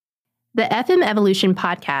The FM Evolution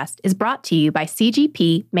podcast is brought to you by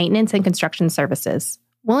CGP Maintenance and Construction Services.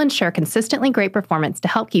 We'll ensure consistently great performance to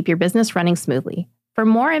help keep your business running smoothly. For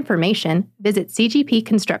more information, visit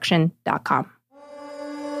cgpconstruction.com.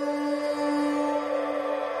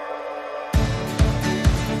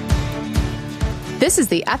 This is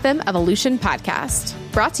the FM Evolution podcast,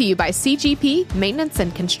 brought to you by CGP Maintenance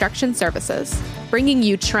and Construction Services, bringing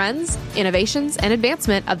you trends, innovations, and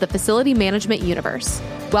advancement of the facility management universe.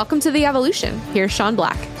 Welcome to the Evolution. Here's Sean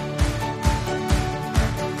Black.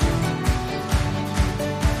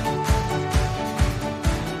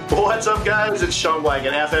 What's up, guys? It's Sean Black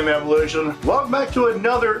at FM Evolution. Welcome back to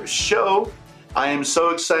another show. I am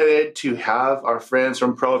so excited to have our friends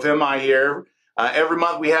from ProFMI here. Every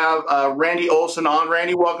month we have Randy Olson on.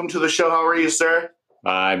 Randy, welcome to the show. How are you, sir?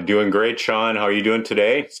 I'm doing great, Sean. How are you doing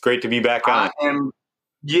today? It's great to be back on.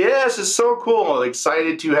 Yes, it's so cool.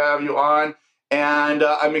 Excited to have you on. And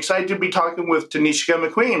I'm excited to be talking with Tanishka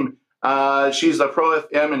McQueen. She's the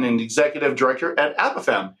ProFM and an executive director at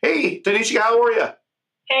AppFM. Hey, Tanishka, how are you?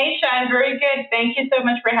 Hey, Sean. Very good. Thank you so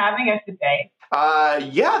much for having us today.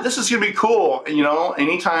 Yeah, this is going to be cool. You know,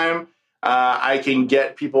 anytime I can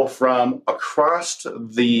get people from across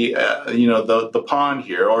the pond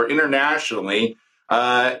here or internationally.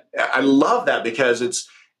 I love that because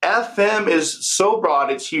FM is so broad,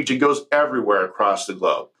 it's huge. It goes everywhere across the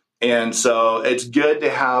globe. And so it's good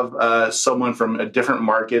to have someone from different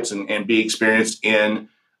markets and be experienced in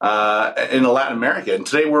Latin America. And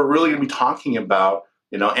today we're really going to be talking about,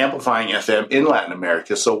 amplifying FM in Latin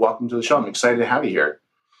America. So welcome to the show. I'm excited to have you here.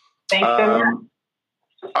 Thanks so much.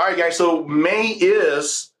 All right, guys. So May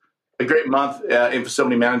is a great month in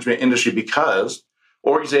facility management industry because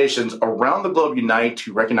organizations around the globe unite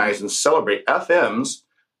to recognize and celebrate FMs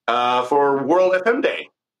for World FM Day.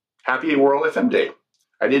 Happy World FM Day.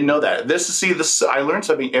 I didn't know that. I learned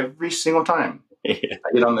something every single time I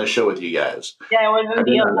get on this show with you guys. Yeah, it was the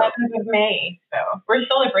 11th of May. So we're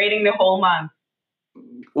celebrating the whole month.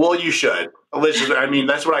 Well, you should.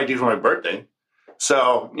 That's what I do for my birthday.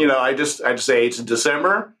 So, I just say it's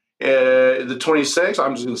December, the 26th.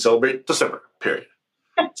 I'm just going to celebrate December, period.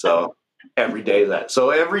 So every day is that.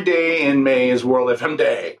 So every day in May is World FM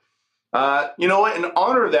Day. You know what? In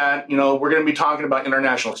honor of that, we're going to be talking about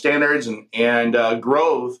international standards and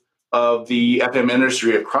growth of the FM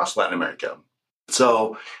industry across Latin America.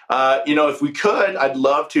 So, if we could, I'd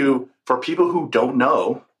love to, for people who don't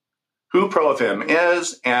know who ProFM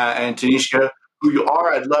is and Tanishka, who you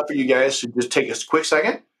are, I'd love for you guys to just take a quick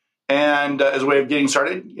second and as a way of getting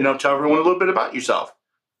started, tell everyone a little bit about yourself.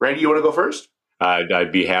 Randy, you want to go first?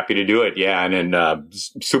 I'd be happy to do it. Yeah. And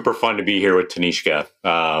super fun to be here with Tanishka.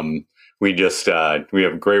 We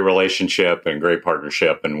have a great relationship and great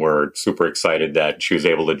partnership, and we're super excited that she was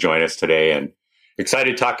able to join us today and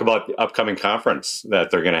excited to talk about the upcoming conference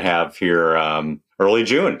that they're going to have here early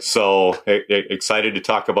June. So excited to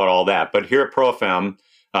talk about all that. But here at ProFM,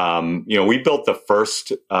 we built the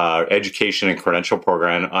first education and credential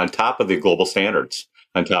program on top of the global standards,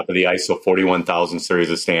 on top of the ISO 41000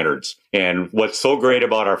 series of standards. And what's so great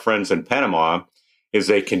about our friends in Panama is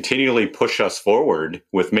they continually push us forward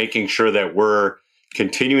with making sure that we're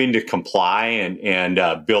continuing to comply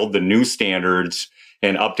and build the new standards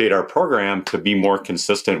and update our program to be more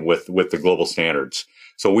consistent with the global standards.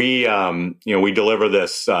 So we deliver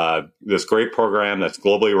this great program that's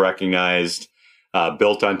globally recognized,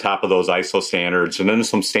 built on top of those ISO standards, and then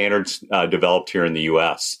some standards developed here in the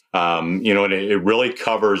U.S. And it really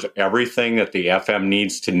covers everything that the FM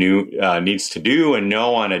needs to do and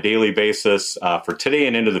know on a daily basis for today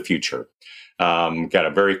and into the future. Got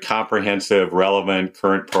a very comprehensive, relevant,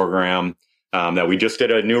 current program that we just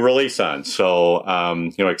did a new release on. So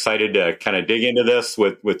excited to kind of dig into this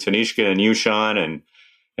with Tanishka and you, Sean, and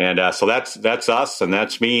so that's us and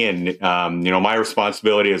that's me. And, my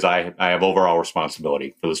responsibility is I have overall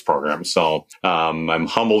responsibility for this program. So I'm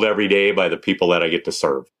humbled every day by the people that I get to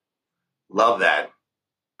serve. Love that.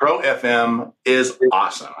 ProFM is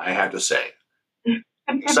awesome, I have to say.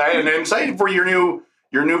 I'm excited for your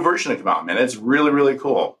new version to come out, man. It's really, really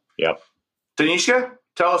cool. Yep. Tanishka,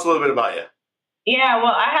 tell us a little bit about you. Yeah,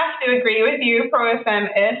 well, I have to agree with you. ProFM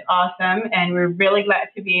is awesome, and we're really glad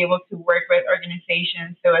to be able to work with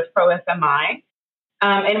organizations. So it's ProFMI.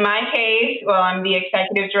 In my case, I'm the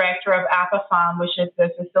executive director of AppFM, which is the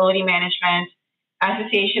Facility Management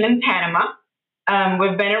Association in Panama.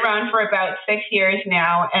 We've been around for about 6 years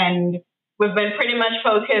now, and we've been pretty much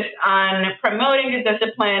focused on promoting the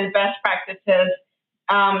discipline, best practices,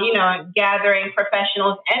 gathering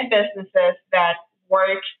professionals and businesses that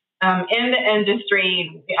work in the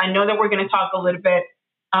industry. I know that we're going to talk a little bit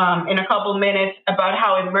in a couple minutes about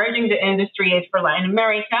how emerging the industry is for Latin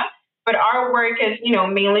America. But our work is,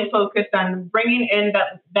 mainly focused on bringing in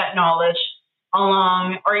that knowledge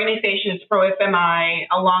along organizations, ProFMI,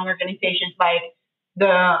 along organizations like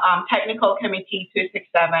the Technical Committee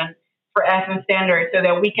 267 for FM standards, so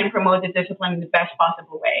that we can promote the discipline in the best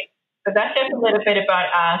possible way. So that's just a little bit about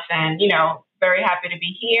us, and, very happy to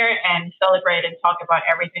be here and celebrate and talk about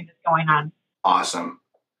everything that's going on. Awesome.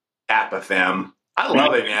 AppFM. I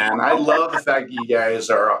love it, man. I love the fact that you guys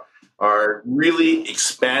are really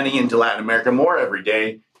expanding into Latin America more every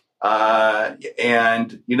day.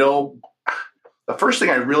 And, the first thing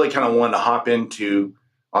I really kind of wanted to hop into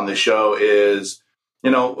on the show is,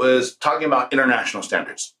 was talking about international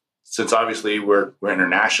standards. Since obviously we're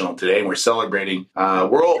international today and we're celebrating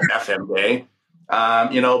World FM Day,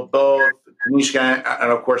 both Tanishka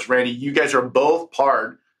and of course Randy, you guys are both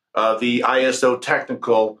part of the ISO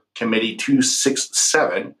Technical Committee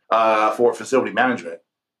 267 for facility management.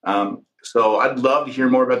 So I'd love to hear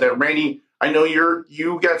more about that. Randy, I know you're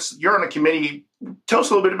on a committee. Tell us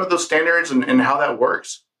a little bit about those standards and how that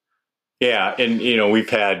works. Yeah, and we've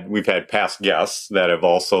had past guests that have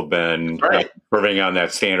also been serving on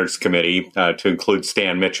that standards committee, to include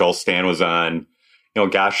Stan Mitchell. Stan was on,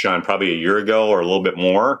 Sean, probably a year ago or a little bit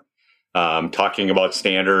more, talking about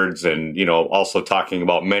standards and also talking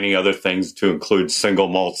about many other things, to include single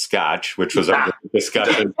malt Scotch, which was a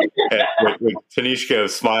discussion. with Tanishka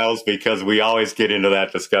smiles because we always get into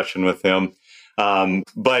that discussion with him.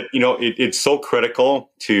 But it's so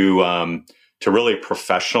critical to really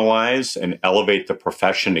professionalize and elevate the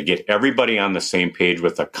profession, to get everybody on the same page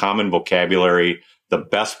with a common vocabulary, the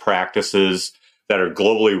best practices that are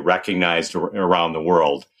globally recognized around the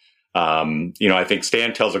world. I think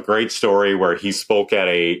Stan tells a great story where he spoke at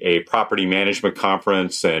a property management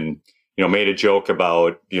conference and, made a joke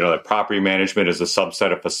about, that property management is a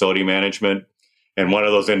subset of facility management. And one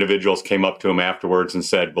of those individuals came up to him afterwards and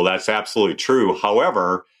said, well, that's absolutely true.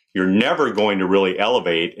 However, you're never going to really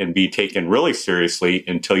elevate and be taken really seriously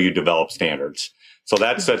until you develop standards. So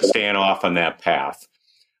that sets Stan off on that path.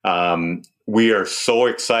 We are so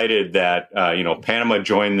excited that, Panama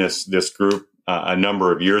joined this group a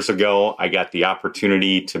number of years ago. I got the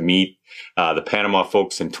opportunity to meet the Panama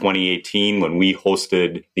folks in 2018 when we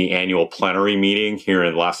hosted the annual plenary meeting here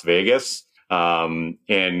in Las Vegas. And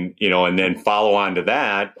then follow on to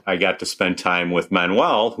that, I got to spend time with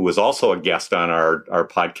Manuel, who was also a guest on our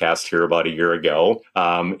podcast here about a year ago,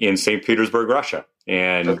 in St. Petersburg, Russia,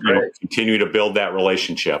 and continue to build that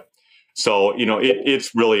relationship. So,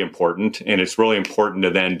 it's really important, and it's really important to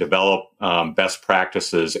then develop best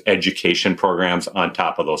practices, education programs on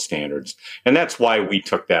top of those standards. And that's why we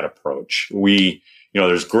took that approach.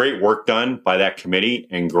 There's great work done by that committee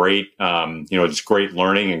and great, just great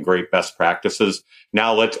learning and great best practices.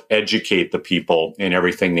 Now let's educate the people in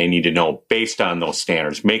everything they need to know based on those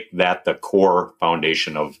standards. Make that the core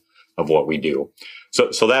foundation of what we do.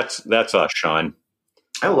 So that's us, Sean.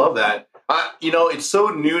 I love that. It's so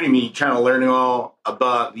new to me, kind of learning all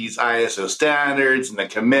about these ISO standards and the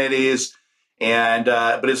committees,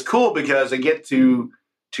 but it's cool because I get to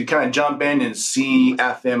kind of jump in and see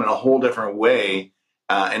FM in a whole different way,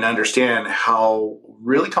 and understand how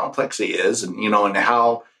really complex it is, and and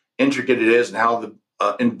how intricate it is, and how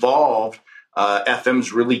involved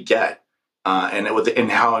FMs really get,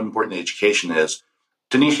 and how important the education is.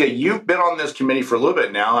 Tanishka, you've been on this committee for a little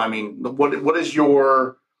bit now. I mean, what is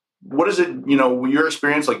your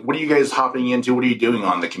experience like? What are you guys hopping into? What are you doing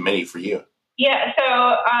on the committee for you? Yeah,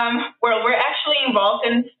 so we're actually involved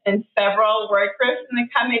in several work groups in the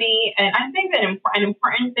committee, and I think that an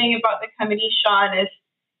important thing about the committee, Sean, is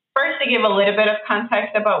first to give a little bit of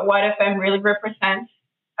context about what FM really represents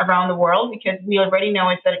around the world, because we already know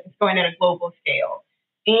it's going at a global scale.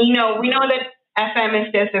 And we know that FM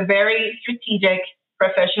is just a very strategic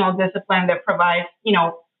professional discipline that provides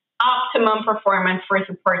optimum performance for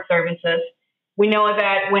support services. We know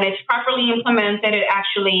that when it's properly implemented, it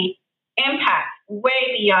actually impacts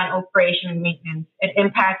way beyond operation and maintenance. It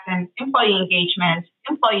impacts in employee engagement,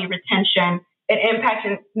 employee retention. It impacts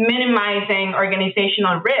in minimizing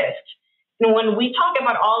organizational risk. And when we talk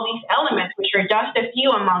about all these elements, which are just a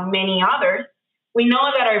few among many others, we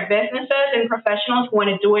know that our businesses and professionals want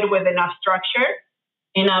to do it with enough structure,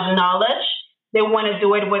 enough knowledge. They want to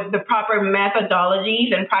do it with the proper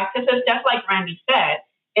methodologies and practices, just like Randy said.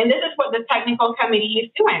 And this is what the technical committee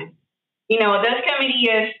is doing. This committee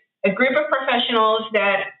is a group of professionals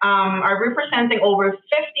that are representing over 50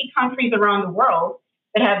 countries around the world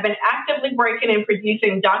that have been actively working and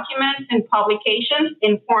producing documents and publications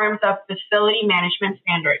in forms of facility management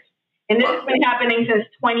standards. And this has been happening since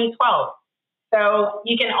 2012. So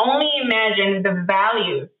you can only imagine the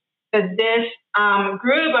value that this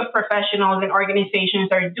group of professionals and organizations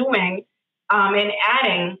are doing and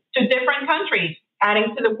adding to different countries,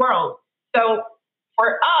 adding to the world. So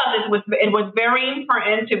for us, it was very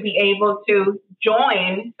important to be able to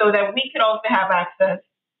join so that we could also have access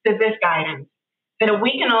to this guidance, so that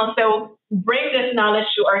we can also bring this knowledge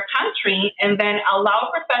to our country and then allow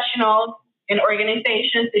professionals and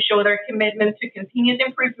organizations to show their commitment to continuous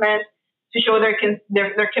improvement, to show their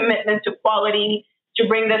commitment to quality, to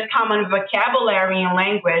bring this common vocabulary and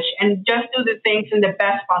language, and just do the things in the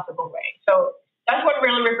best possible way. So that's what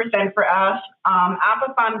really represents for us.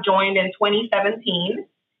 AlphaFound joined in 2017,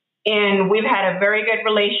 and we've had a very good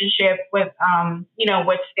relationship with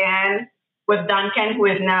Stan, with Duncan, who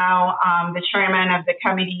is now the chairman of the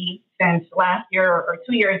committee since last year or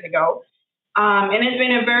 2 years ago. And it's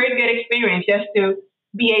been a very good experience just to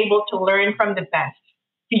be able to learn from the best,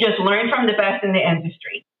 to just learn from the best in the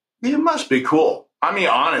industry. It must be cool. I mean,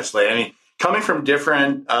 honestly, coming from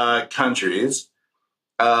different countries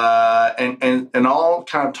and all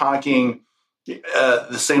kind of talking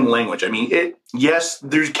the same language. I mean, yes,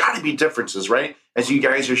 there's got to be differences, right? As you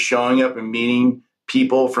guys are showing up and meeting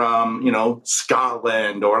people from,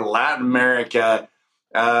 Scotland or Latin America,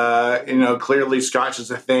 clearly Scotch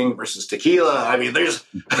is a thing versus tequila. I mean, there's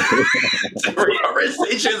different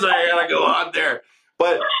conversations that gotta go on there.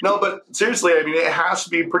 But seriously, I mean, it has to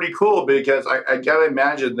be pretty cool because I gotta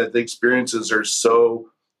imagine that the experiences are so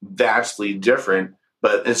vastly different,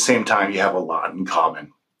 but at the same time, you have a lot in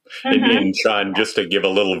common. Mm-hmm. And Sean, just to give a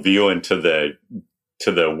little view into the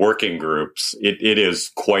working groups, it is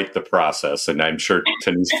quite the process, and I'm sure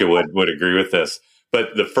Taniska would agree with this.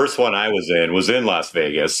 But the first one I was in Las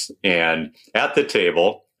Vegas, and at the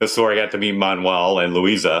table, this is where I got to meet Manuel and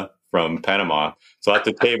Luisa from Panama. So at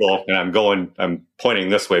the table, and I'm pointing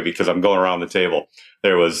this way because I'm going around the table.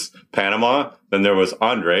 There was Panama, then there was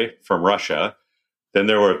Andre from Russia, then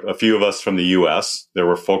there were a few of us from the U.S., there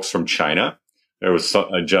were folks from China, there was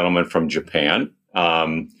a gentleman from Japan,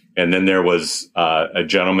 and then there was a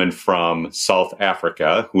gentleman from South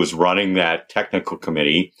Africa who was running that technical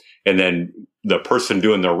committee, and then the person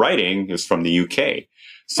doing the writing is from the UK.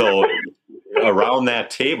 So around that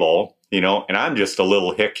table, and I'm just a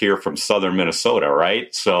little hick here from southern Minnesota,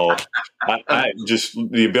 right? So I just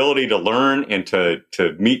the ability to learn and to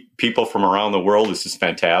meet people from around the world is just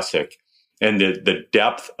fantastic. And the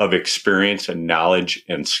depth of experience and knowledge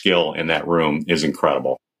and skill in that room is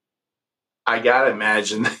incredible. I gotta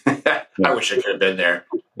imagine. I wish I could have been there.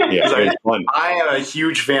 Yeah, it's fun. I am a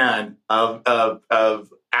huge fan of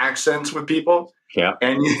accents with people. Yeah,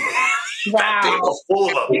 and that table's full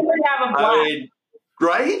of them. You would have a blast.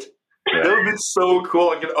 Right? Yeah. It would have been so cool.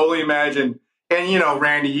 I can only imagine. And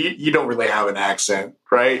Randy, you don't really have an accent,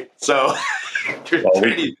 right? So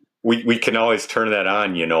we can always turn that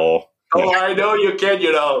on, Oh, I know you can,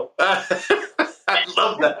 I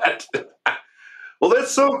love that. Well,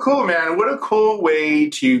 that's so cool, man. What a cool way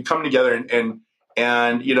to come together and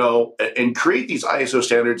create these ISO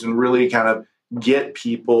standards and really kind of get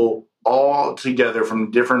people all together from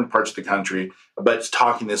different parts of the country, but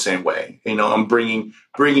talking the same way, and bringing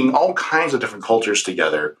all kinds of different cultures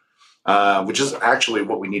together, which is actually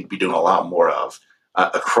what we need to be doing a lot more of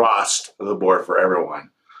across the board for everyone.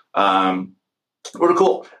 What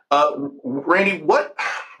cool. Randy,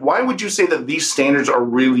 why would you say that these standards are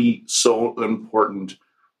really so important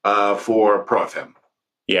for ProFM?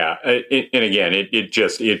 Yeah, and again,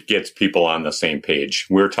 it gets people on the same page.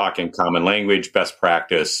 We're talking common language, best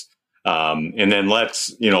practice, and then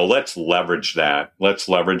let's leverage that. Let's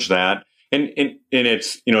leverage that, and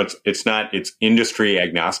it's industry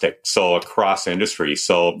agnostic, so across industry.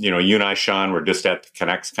 So you and I, Sean, were just at the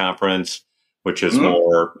Connects conference, which is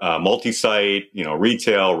more multi-site,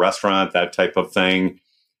 retail, restaurant, that type of thing.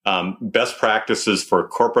 Best practices for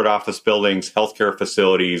corporate office buildings, healthcare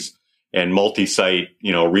facilities, and multi-site,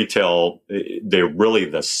 retail, they're really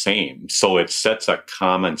the same. So it sets a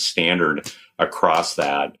common standard across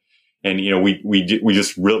that. And, we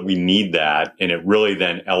need that. And it really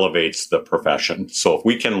then elevates the profession. So if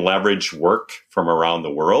we can leverage work from around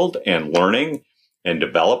the world and learning and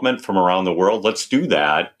development from around the world, let's do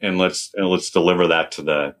that. And let's deliver that to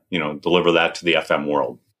the FM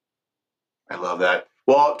world. I love that.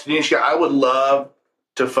 Well, Tanisha, I would love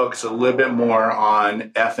to focus a little bit more on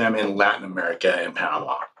FM in Latin America and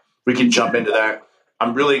Panama. We can jump into that.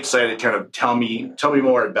 I'm really excited. Kind of tell me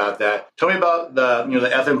more about that. Tell me about the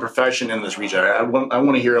FM profession in this region. I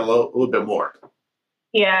want to hear a little bit more.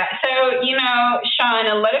 Yeah. So, Sean,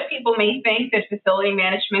 a lot of people may think that facility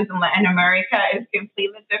management in Latin America is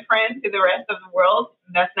completely different to the rest of the world.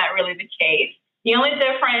 That's not really the case. The only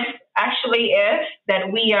difference actually is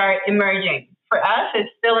that we are emerging. For us, it's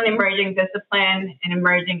still an emerging discipline, an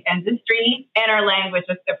emerging industry, and our language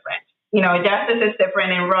is different. Justice is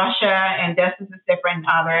different in Russia, and justice is different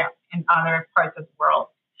in other parts of the world.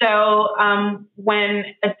 So when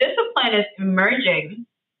a discipline is emerging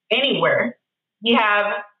anywhere, you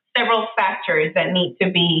have several factors that need to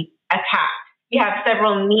be attacked. You have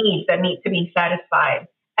several needs that need to be satisfied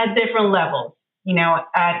at different levels,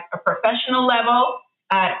 at a professional level,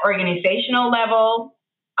 at organizational level,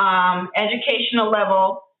 educational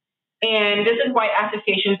level. And this is why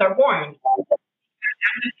associations are born.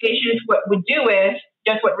 Associations, what we do is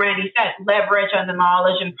just what Randy said, leverage on the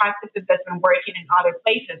knowledge and practices that's been working in other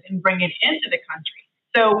places and bring it into the country.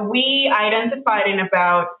 So we identified in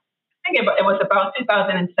about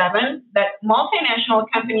 2007 that multinational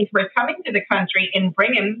companies were coming to the country and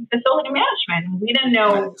bringing facility management. We didn't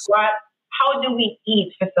know how do we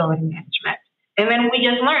eat facility management? And then we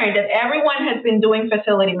just learned that everyone has been doing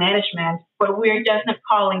facility management, but we're just not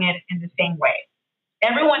calling it in the same way.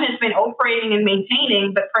 Everyone has been operating and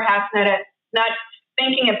maintaining, but perhaps not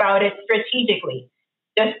thinking about it strategically,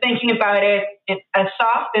 just thinking about it as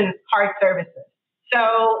soft and hard services.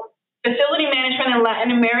 So facility management in Latin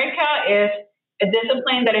America is a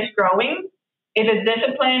discipline that is growing. It's a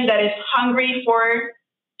discipline that is hungry for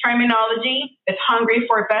terminology. It's hungry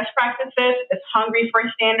for best practices. It's hungry for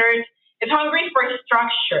standards. It's hungry for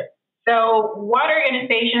structure. So what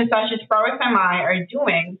organizations such as ProFMI are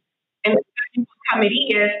doing in the technical committee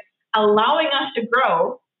is allowing us to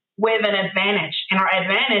grow with an advantage. And our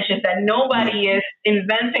advantage is that nobody is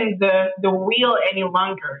inventing the wheel any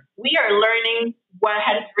longer. We are learning what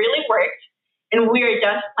has really worked, and we are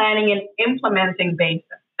just planning and implementing basis.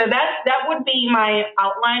 So that would be my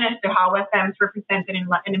outline as to how FM is represented in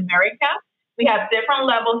Latin America. We have different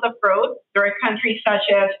levels of growth. There are countries such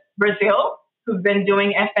as Brazil, who've been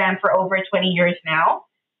doing FM for over 20 years now.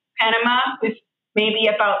 Panama, who's maybe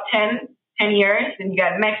about 10 years. And you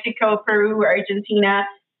got Mexico, Peru, Argentina.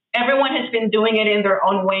 Everyone has been doing it in their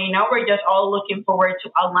own way. Now we're just all looking forward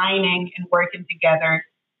to aligning and working together,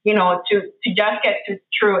 to just get to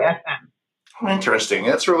true FM. Interesting.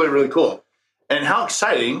 That's really, really cool. And how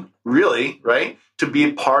exciting, really, right, to be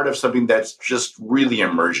a part of something that's just really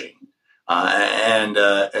emerging. And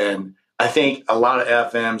I think a lot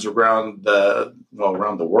of FMs around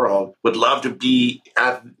the world would love to be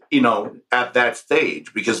at that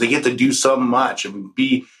stage, because they get to do so much and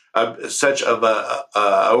be such of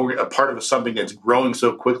a part of something that's growing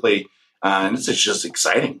so quickly, and it's just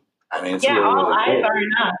exciting. I mean, it's really, all really eyes cool. are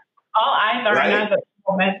on us. All eyes are on us at the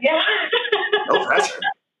moment. Yeah. No pressure.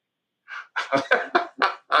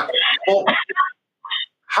 Well,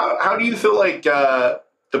 how do you feel like the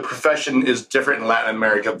profession is different in Latin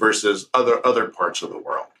America versus other parts of the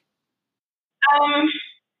world?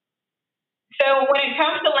 So when it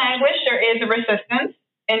comes to language, there is a resistance.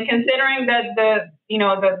 And considering that the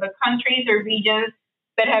countries or regions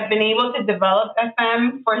that have been able to develop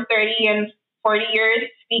FM for 30 and 40 years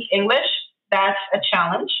speak English, that's a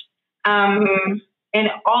challenge. And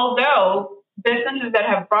although businesses that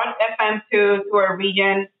have brought FM to our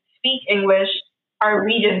region speak English, our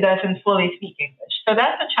region doesn't fully speak English. So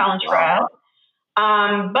that's a challenge for us.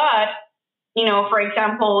 But, for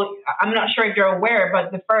example, I'm not sure if you're aware,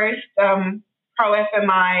 but the first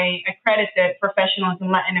ProFMI accredited professionals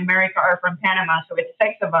in Latin America are from Panama, so it's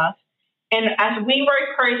 6 of us. And as we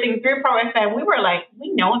were coursing through ProFM, we were like,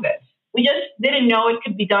 we know this. We just didn't know it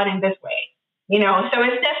could be done in this way. So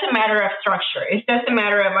it's just a matter of structure. It's just a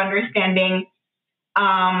matter of understanding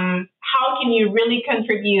how can you really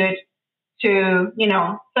contribute to,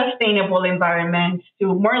 sustainable environments, to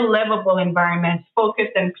more livable environments,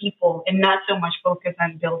 focused on people and not so much focused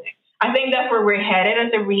on buildings. I think that's where we're headed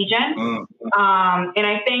as a region. And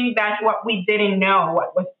I think that's what we didn't know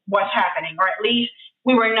what's happening, or at least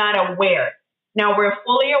we were not aware. Now we're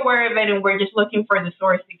fully aware of it, and we're just looking for the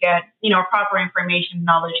source to get, proper information,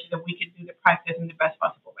 knowledge, so that we can do the practice in the best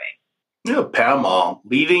possible way. Panama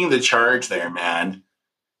leading the charge there, man.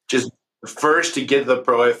 Just first to get the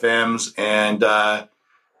Pro FMs, and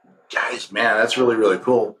guys, man, that's really, really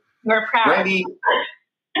cool. We're proud. Randy,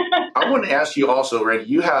 I want to ask you also, Randy,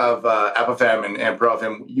 you have AppFM and Pro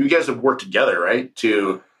FM. You guys have worked together, right,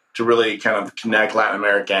 to really kind of connect Latin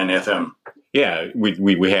America and FM. Yeah,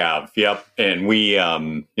 we have. Yep. And we,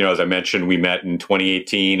 as I mentioned, we met in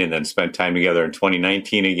 2018 and then spent time together in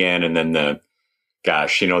 2019 again. And then the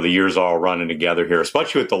years all running together here,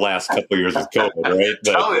 especially with the last couple of years of COVID, right?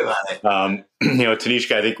 But, tell me about it.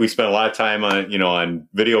 Tanishka, I think we spent a lot of time on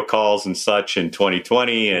video calls and such in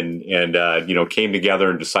 2020 and came together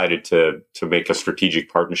and decided to make a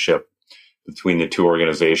strategic partnership between the two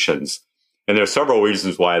organizations. And there's several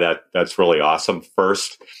reasons why that's really awesome.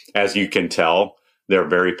 First, as you can tell, they're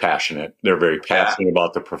very passionate. They're very passionate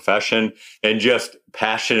about the profession and just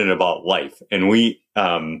passionate about life. And we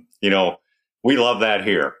love that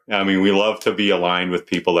here. I mean, we love to be aligned with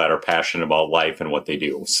people that are passionate about life and what they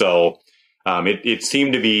do. So it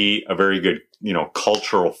seemed to be a very good,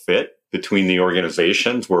 cultural fit between the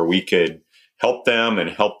organizations where we could help them and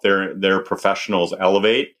help their professionals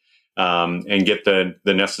elevate and get the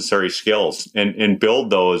necessary skills and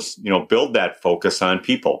build those, build that focus on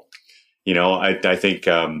people. I think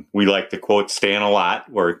we like to quote Stan a lot,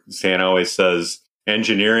 where Stan always says,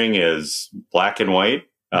 engineering is black and white.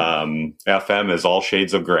 FM is all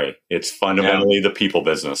shades of gray. It's fundamentally the people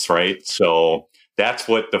business, right? So that's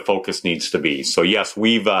what the focus needs to be. So yes,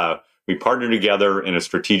 we partnered together in a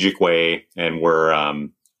strategic way, and we're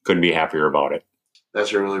couldn't be happier about it.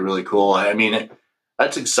 That's really, really cool. I mean,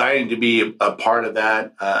 that's exciting to be a part of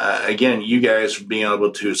that. Again, you guys being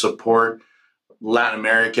able to support Latin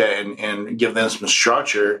America and give them some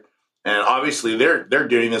structure. And obviously they're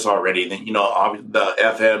doing this already. The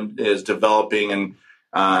FM is developing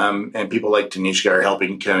and people like Tanishka are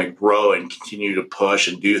helping kind of grow and continue to push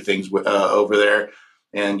and do things over there.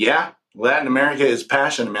 And Latin America is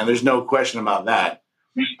passionate, man. There's no question about that.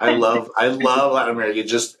 I love Latin America.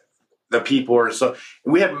 Just the people are so.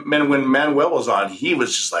 We had when Manuel was on, he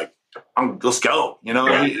was just like, "Let's go!" He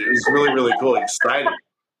was really, really cool, excited.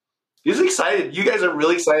 He's excited. You guys are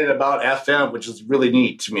really excited about FM, which is really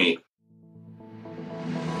neat to me.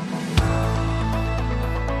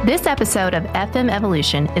 This episode of FM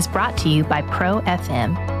Evolution is brought to you by Pro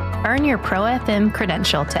FM. Earn your Pro FM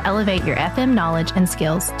credential to elevate your FM knowledge and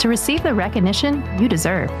skills to receive the recognition you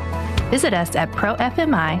deserve. Visit us at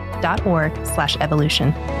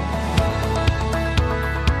profmi.org/evolution.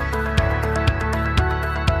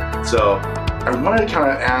 So I wanted to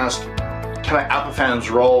kind of ask AppFam's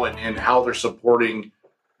role and how they're supporting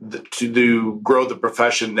to grow the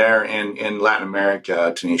profession there in Latin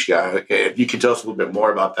America, Tanishka. If you could tell us a little bit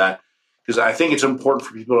more about that, because I think it's important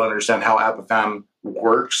for people to understand how AppFam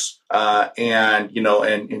works and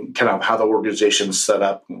kind of how the organization's set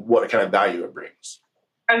up, what kind of value it brings.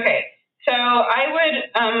 Okay, so I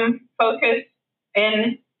would focus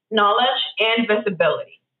in knowledge and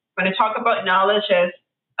visibility. I'm going to talk about knowledge as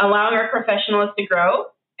allowing our professionals to grow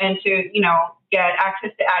and to, get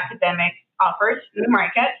access to academic offers in the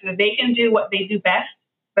market so that they can do what they do best,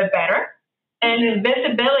 but better. And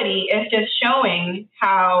visibility is just showing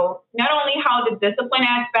how, not only how the discipline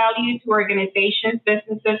adds value to organizations,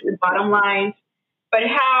 businesses, and bottom lines, but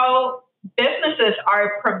how businesses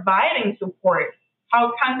are providing support,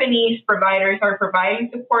 how providers are providing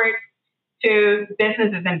support to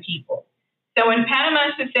businesses and people. So in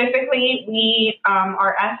Panama specifically,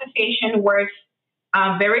 our association works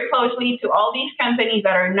very closely to all these companies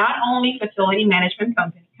that are not only facility management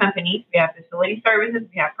companies, we have facility services,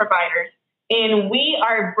 we have providers, and we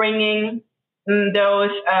are bringing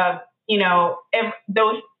those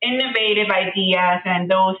innovative ideas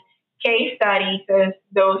and those case studies,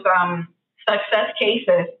 those success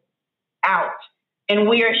cases out. And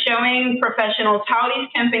we are showing professionals how these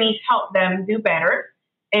companies help them do better.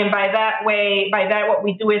 And by that, what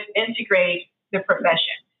we do is integrate the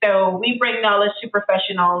profession. So we bring knowledge to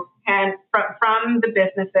professionals and from the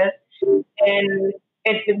businesses, and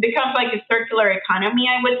it becomes like a circular economy,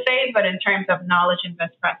 I would say, but in terms of knowledge and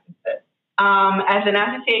best practices. As an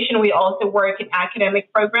association, we also work in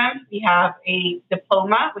academic programs. We have a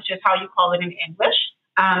diploma, which is how you call it in English,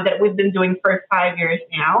 that we've been doing for 5 years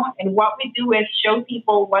now. And what we do is show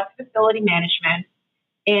people what's facility management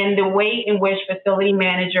and the way in which facility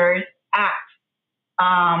managers act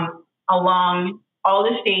along all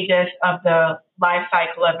the stages of the life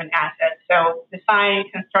cycle of an asset. So design,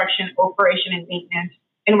 construction, operation, and maintenance.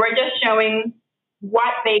 And we're just showing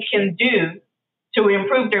what they can do to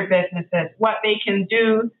improve their businesses, what they can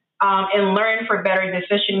do and learn for better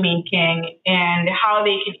decision making, and how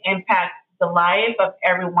they can impact the life of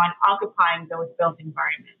everyone occupying those built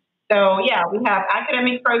environments. So yeah, we have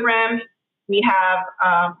academic programs. We have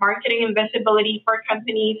marketing and visibility for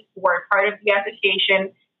companies who are part of the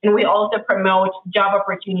association. And we also promote job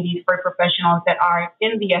opportunities for professionals that are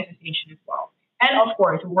in the association as well. And of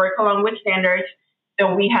course, we work along with standards.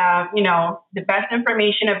 So we have, the best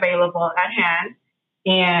information available at hand.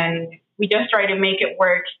 And we just try to make it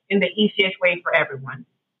work in the easiest way for everyone.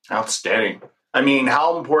 Outstanding. I mean,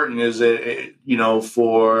 how important is it,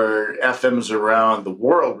 for FMs around the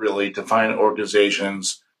world really to find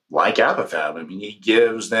organizations like AppFam? I mean, he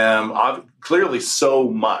gives them clearly so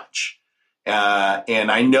much.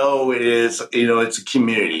 And I know it is, it's a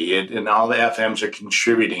community, and all the FMs are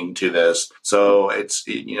contributing to this. So it's,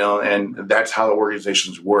 and that's how the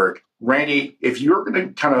organizations work. Randy, if you're going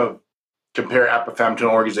to kind of compare AppFM to an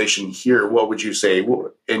organization here, what would you say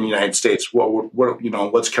in the United States?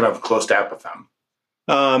 What's kind of close to AppFM?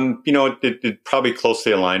 It probably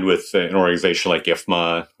closely aligned with an organization like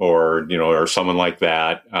IFMA or someone like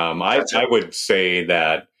that. I would say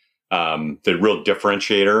that the real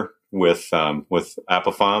differentiator with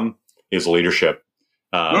AppFM is leadership.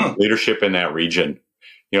 Leadership in that region,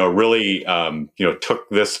 really, took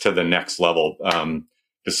this to the next level.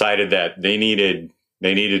 Decided that they needed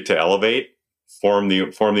to elevate, form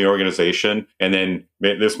the organization, and then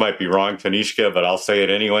this might be wrong, Tanishka, but I'll say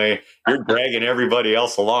it anyway. You're dragging everybody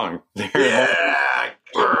else along. You're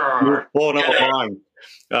pulling them along.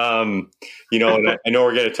 And I know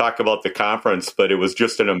we're going to talk about the conference, but it was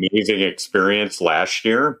just an amazing experience last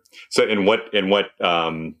year. So, in what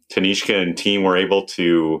Tanishka and team were able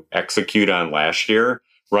to execute on last year,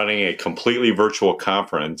 running a completely virtual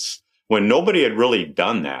conference when nobody had really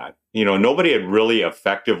done that. Nobody had really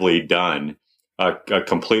effectively done a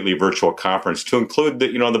completely virtual conference to include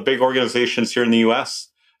the big organizations here in the U.S.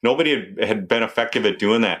 Nobody had been effective at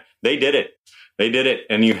doing that. They did it.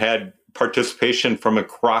 And you had participation from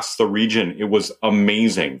across the region. It was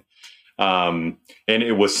amazing. And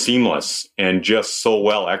it was seamless and just so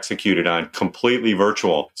well executed on completely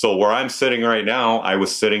virtual. So where I'm sitting right now, I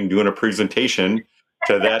was sitting doing a presentation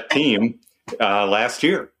to that team last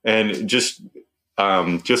year, and just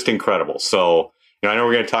incredible. So, I know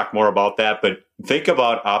we're going to talk more about that, but think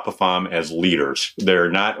about AppFM as leaders.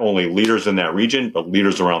 They're not only leaders in that region, but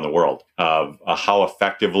leaders around the world of how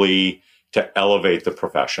effectively to elevate the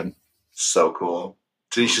profession. So cool.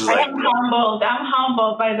 Tanisha's I'm humbled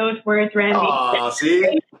by those words, Randy. Oh,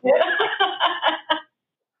 see?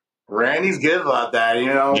 Randy's good about that, I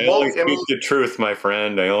only speak the truth, my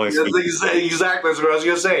friend. I only speak exactly. That's what I was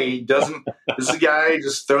going to say. He doesn't. This is a guy who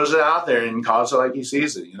just throws it out there and calls it like he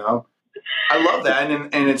sees it. I love that,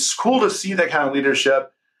 and it's cool to see that kind of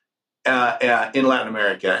leadership in Latin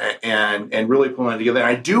America and really pulling it together. And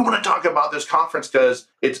I do want to talk about this conference because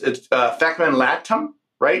it's FACMAN LATAM,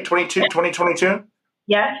 right? 2022.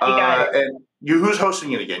 Yes, you got it. And who's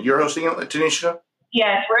hosting it again? You're hosting it, Tanisha?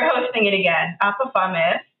 Yes, we're hosting it again.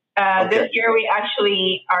 AppFM is. This year, we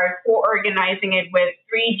actually are co-organizing it with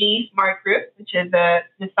 3G Smart Group, which is a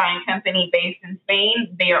design company based in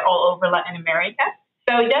Spain. They are all over Latin America.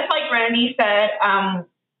 So just like Randy said,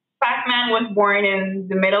 FACMAN was born in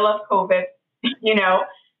the middle of COVID.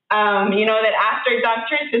 That after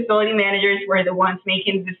doctors, facility managers were the ones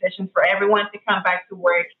making decisions for everyone to come back to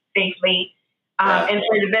work safely and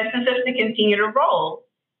for the businesses to continue to roll.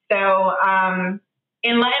 So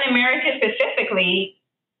in Latin America specifically,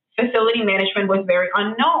 facility management was very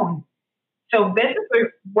unknown. So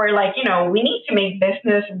businesses were like, we need to do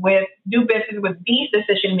business with these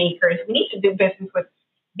decision makers. We need to do business with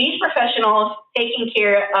these professionals taking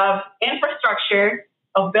care of infrastructure,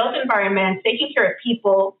 of built environments, taking care of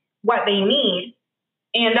people, what they need.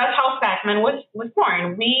 And that's how FACMAN was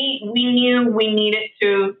born. We knew we needed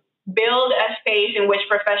to build a space in which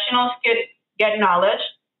professionals could get knowledge,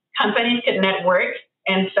 companies could network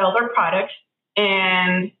and sell their products,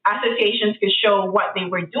 and associations could show what they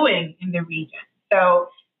were doing in the region. So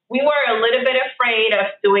we were a little bit afraid of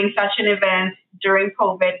doing such an event during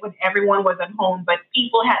COVID when everyone was at home, but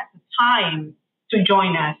people had the time to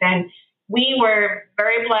join us. And we were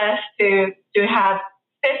very blessed to have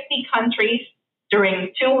 50 countries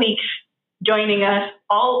during 2 weeks joining us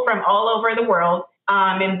from all over the world.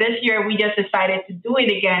 And this year, we just decided to do it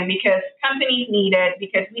again because companies need it,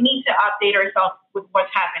 because we need to update ourselves with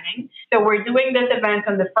what's happening. So we're doing this event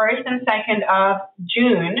on the 1st and 2nd of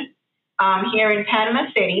June here in Panama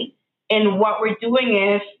City. And what we're doing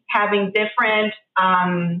is having different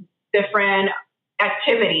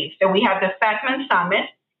activities. So we have the FACMAN Summit,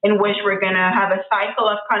 in which we're going to have a cycle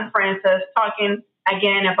of conferences talking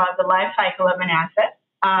again about the life cycle of an asset.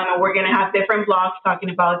 We're going to have different blocks talking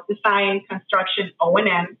about design, construction,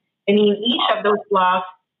 O&M. And in each of those blocks,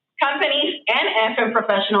 companies and FM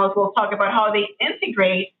professionals will talk about how they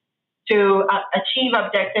integrate to achieve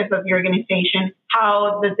objectives of the organization,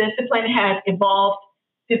 how the discipline has evolved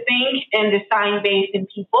to think and design based in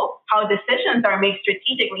people, how decisions are made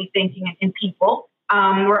strategically thinking in people.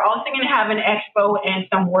 We're also going to have an expo and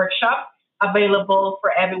some workshops available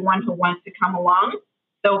for everyone who wants to come along.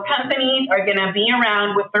 So companies are going to be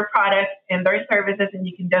around with their products and their services, and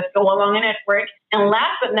you can just go along and network. And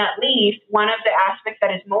last but not least, one of the aspects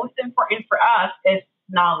that is most important for us is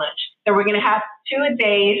knowledge. So we're going to have 2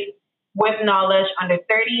 days with Knowledge on the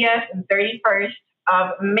 30th and 31st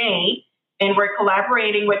of May. And we're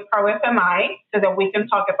collaborating with ProFMI so that we can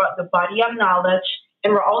talk about the body of knowledge.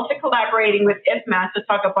 And we're also collaborating with IFMA to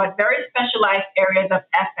talk about very specialized areas of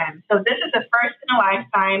FM. So this is the first in a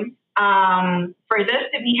lifetime for this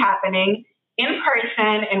to be happening in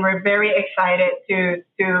person. And we're very excited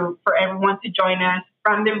for everyone to join us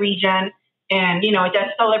from the region and,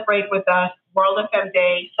 just celebrate with us World FM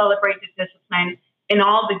Day, celebrate the discipline and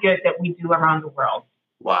all the good that we do around the world.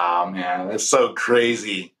 Wow, man, that's so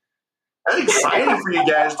crazy. That's exciting for you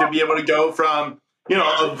guys to be able to go from,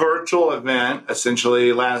 a virtual event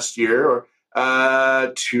essentially last year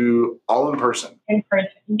to all in person. In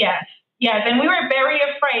person, yes. Yes, and we were very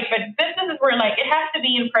afraid, but businesses were like, it has to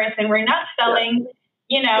be in person. We're not selling,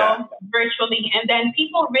 virtually. And then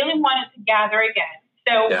people really wanted to gather again.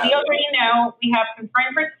 So we already know we have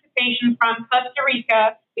confirmed participation from Costa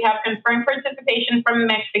Rica. We have confirmed participation from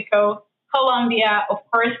Mexico, Colombia, of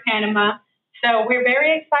course, Panama. So we're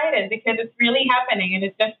very excited because it's really happening and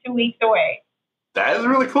it's just 2 weeks away. That is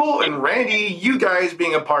really cool. And Randy, you guys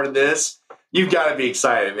being a part of this, you've got to be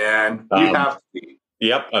excited, man. You have to be.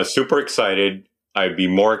 Yep, I'm super excited. I'd be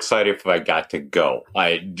more excited if I got to go.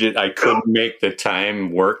 I couldn't make the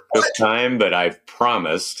time work this time, but I've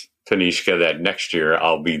promised Tanishka that next year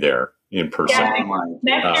I'll be there in person. Yeah,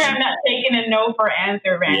 next year I'm not taking a no for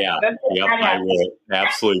answer, Randy. Yeah, I will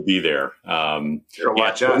absolutely be there.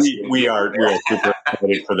 Watch us. We are super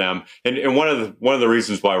excited for them, and one of the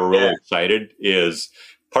reasons why we're really excited is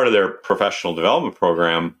part of their professional development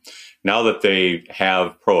program. Now that they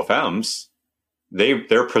have Pro FMs,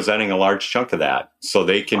 they're presenting a large chunk of that, so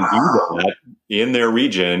they can do that in their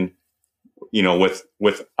region,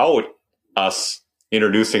 without us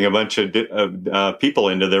introducing a bunch of people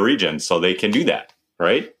into the region, so they can do that,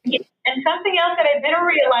 right? Yeah. And something else that I didn't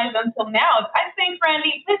realize until now is I think,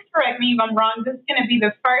 Randy, please correct me if I'm wrong, this is going to be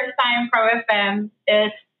the first time Pro FM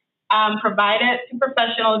is provided to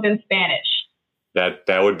professionals in Spanish.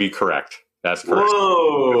 That would be correct. That's correct.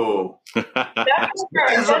 Whoa. That's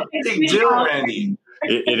a big deal, Randy.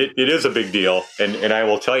 It is a big deal. And I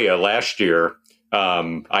will tell you, last year,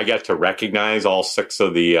 I got to recognize all 6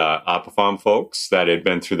 of the APAFAM folks that had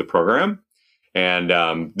been through the program. And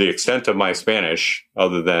the extent of my Spanish,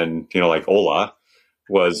 other than, like hola,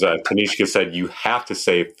 was Tanishka said, you have to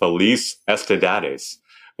say Feliz Estadades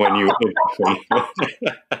when you...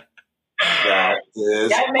 That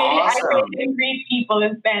is awesome. I can greet people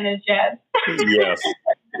in Spanish, yes. Yes.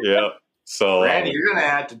 Yeah. So, Randy, you're going to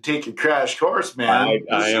have to take a crash course, man.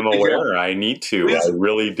 I am aware. I need to. I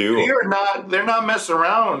really do. They're not messing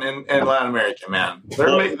around in Latin America, man. They're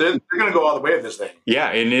going to go all the way with this thing. Yeah.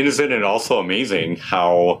 And isn't it also amazing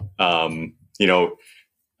how, I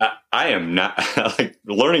am not like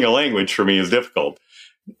learning a language for me is difficult.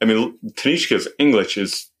 I mean, Tanishka's English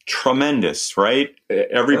is tremendous, right?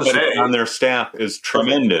 Everybody on their staff is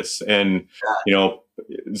tremendous. And,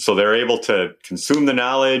 so they're able to consume the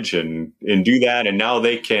knowledge and do that. And now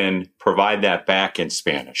they can provide that back in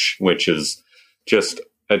Spanish, which is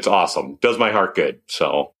it's awesome. Does my heart good.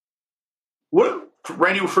 So what,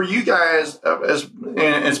 Randy, for you guys,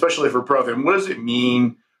 and especially for Pro FM, what does it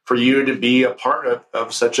mean for you to be a part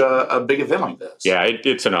of such a big event like this? Yeah,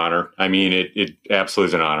 it's an honor. I mean, it absolutely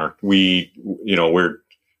is an honor. When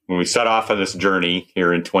we set off on this journey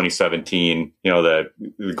here in 2017, the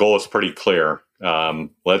goal is pretty clear.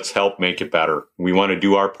 Let's help make it better. We want to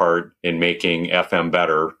do our part in making FM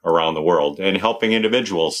better around the world and helping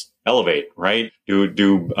individuals elevate, right?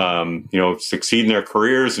 Succeed in their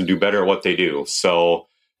careers and do better at what they do. So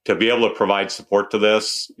to be able to provide support to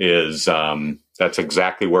this is, that's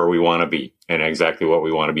exactly where we want to be and exactly what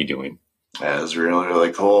we want to be doing. That is really,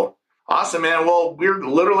 really cool. Awesome, man. Well, we're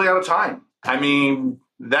literally out of time. I mean,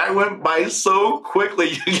 that went by so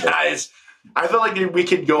quickly, you guys. I feel like we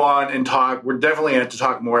could go on and talk. We're definitely going to have to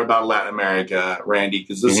talk more about Latin America, Randy,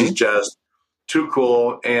 because this is just too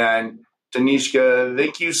cool. And Tanishka,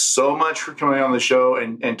 thank you so much for coming on the show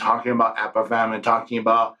and talking about APAFAM and talking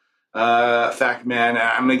about FACMAN.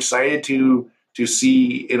 I'm excited to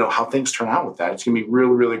see how things turn out with that. It's going to be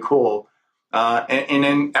really, really cool. And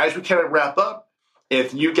then as we kind of wrap up,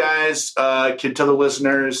 if you guys could tell the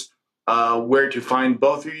listeners where to find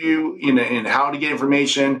both of you, and how to get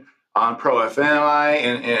information on Pro FMI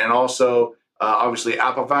and also obviously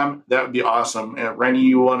APAFAM, that would be awesome. Randy,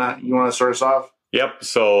 you wanna start us off? Yep.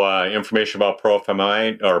 So information about Pro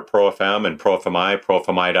FMI or Pro FM and Pro FMI,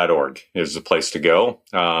 profmi.org is the place to go.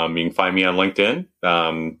 You can find me on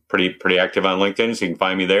LinkedIn. Pretty active on LinkedIn, so you can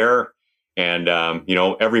find me there. And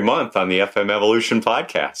every month on the FM Evolution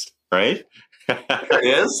podcast, right? There it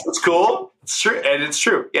is. It's cool. It's true. And it's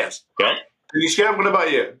true. Yes. Okay. Tanisha, what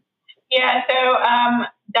about you? Yeah, so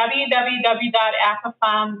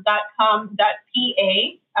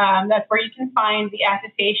www.afafam.com.pa. That's where you can find the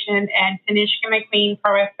attestation, and Tanishka McQueen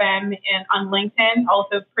Pro FM on LinkedIn,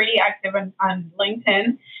 also pretty active on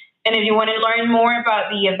LinkedIn. And if you want to learn more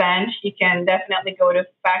about the event, you can definitely go to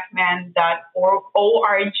factman.org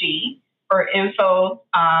or info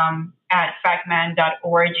at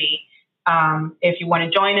factman.org. If you want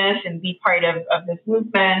to join us and be part of this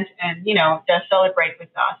movement and, just celebrate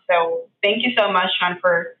with us. So thank you so much, Sean,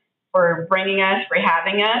 for bringing us, for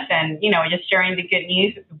having us, and, just sharing the good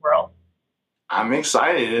news with the world. I'm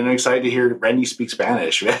excited, and I'm excited to hear Randy speak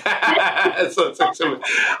Spanish. That's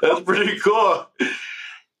pretty cool.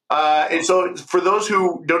 And so for those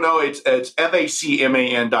who don't know, it's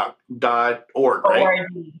facman.org, right? .org,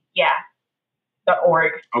 yeah,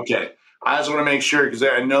 .org. Okay. I just want to make sure, because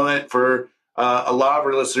I know that for a lot of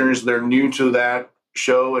our listeners, they're new to that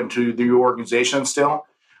show and to the organization still.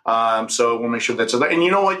 So we'll make sure that's there. And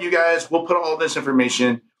you know what, you guys, we'll put all this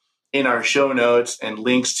information in our show notes and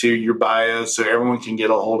links to your bios so everyone can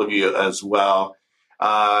get a hold of you as well.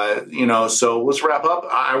 So let's wrap up.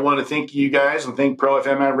 I want to thank you guys and thank Pro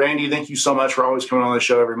FM. Randy, thank you so much for always coming on the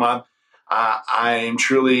show every month. I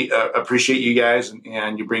truly appreciate you guys,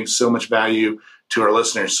 and you bring so much value to our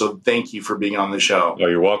listeners. So thank you for being on the show. Oh,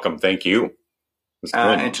 you're welcome. Thank you.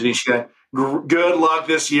 And Tanisha, good luck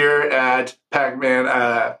this year at Factman.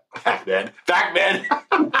 I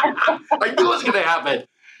knew it was going to happen.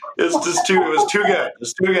 It was too good.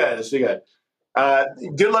 It's too good.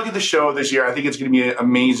 Good luck at the show this year. I think it's going to be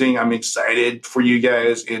amazing. I'm excited for you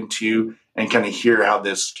guys and kind of hear how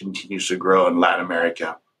this continues to grow in Latin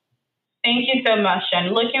America. Thank you so much,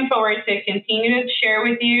 and looking forward to continue to share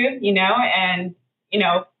with you, and,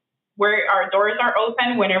 where our doors are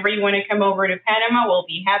open. Whenever you want to come over to Panama, we'll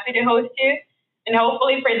be happy to host you. And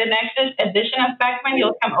hopefully for the next edition of Factman,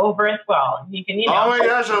 you'll come over as well. You can, Oh my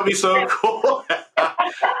gosh, that'll be so cool.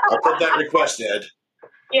 I'll put that request in.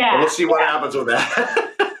 Yeah. We'll see what happens with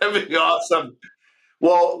that. That'd be awesome.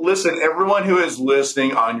 Well, listen, everyone who is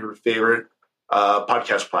listening on your favorite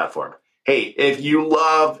podcast platform, hey, if you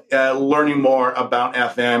love learning more about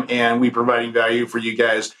FM and we providing value for you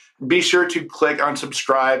guys, be sure to click on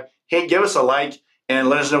subscribe. Hey, give us a like and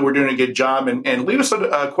let us know we're doing a good job. And leave us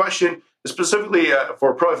a question specifically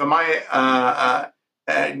for Pro FMI.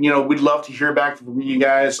 We'd love to hear back from you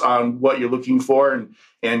guys on what you're looking for,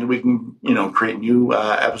 and we can, create new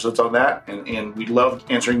episodes on that. And we love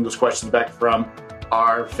answering those questions back from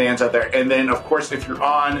our fans out there. And then, of course, if you're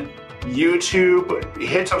on YouTube,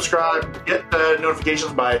 hit subscribe, get the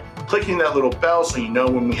notifications by clicking that little bell so you know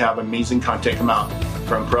when we have amazing content come out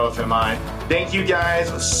from Pro FMI. Thank you guys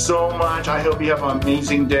so much. I hope you have an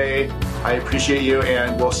amazing day. I appreciate you,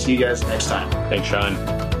 and we'll see you guys next time. Thanks, Sean.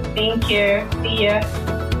 Thank you. See ya.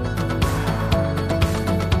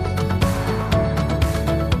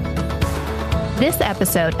 This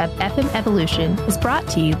episode of FM Evolution is brought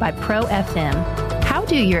to you by Pro FM. How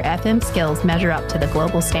do your FM skills measure up to the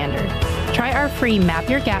global standard? Try our free Map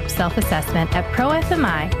Your Gap self-assessment at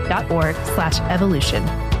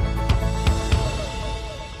profmi.org/evolution.